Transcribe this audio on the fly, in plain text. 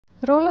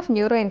Role of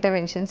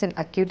neurointerventions in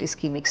acute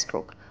ischemic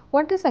stroke.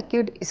 What is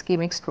acute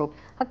ischemic stroke?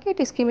 Acute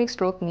ischemic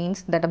stroke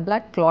means that a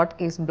blood clot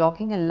is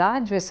blocking a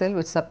large vessel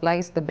which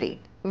supplies the brain.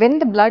 When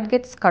the blood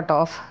gets cut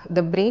off,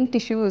 the brain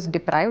tissue is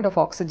deprived of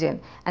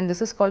oxygen and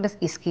this is called as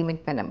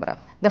ischemic penumbra.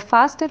 The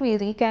faster we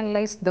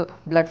recanalize the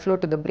blood flow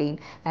to the brain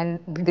and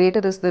the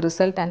greater is the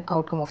result and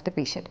outcome of the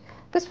patient.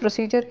 This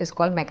procedure is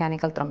called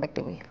mechanical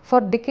thrombectomy.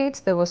 For decades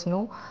there was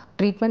no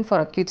treatment for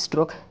acute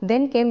stroke.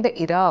 Then came the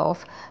era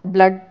of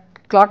blood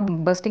clot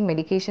bursting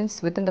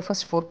medications within the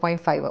first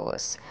 4.5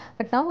 hours.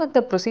 But now with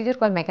the procedure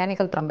called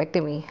mechanical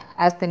thrombectomy,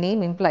 as the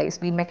name implies,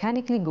 we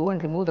mechanically go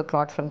and remove the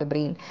clot from the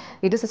brain.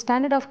 It is a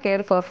standard of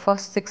care for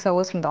first 6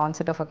 hours from the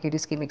onset of acute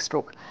ischemic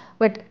stroke.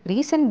 But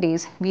recent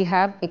days, we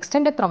have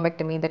extended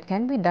thrombectomy that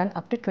can be done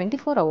up to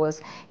 24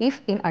 hours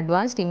if in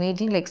advanced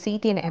imaging like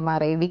CT and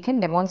MRI, we can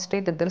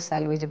demonstrate that there is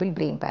salvageable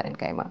brain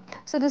parenchyma.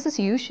 So this is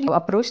usually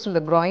approached through the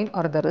groin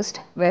or the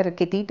wrist, where a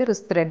catheter is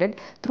threaded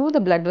through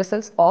the blood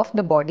vessels of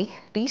the body,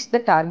 reach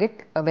the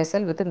target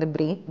vessel within the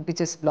brain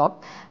which is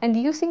blocked, and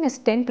using a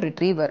stent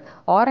retriever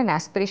or an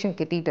aspiration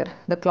catheter,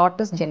 the clot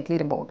is gently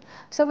removed.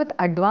 So with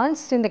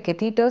advanced in the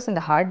catheters and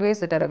the hardwares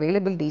that are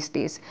available these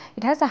days,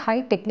 it has a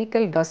high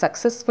technical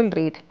successful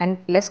rate and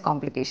less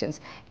complications.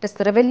 It has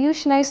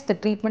revolutionized the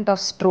treatment of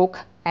stroke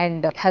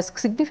and has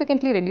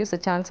significantly reduced the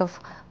chance of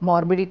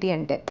morbidity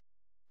and death.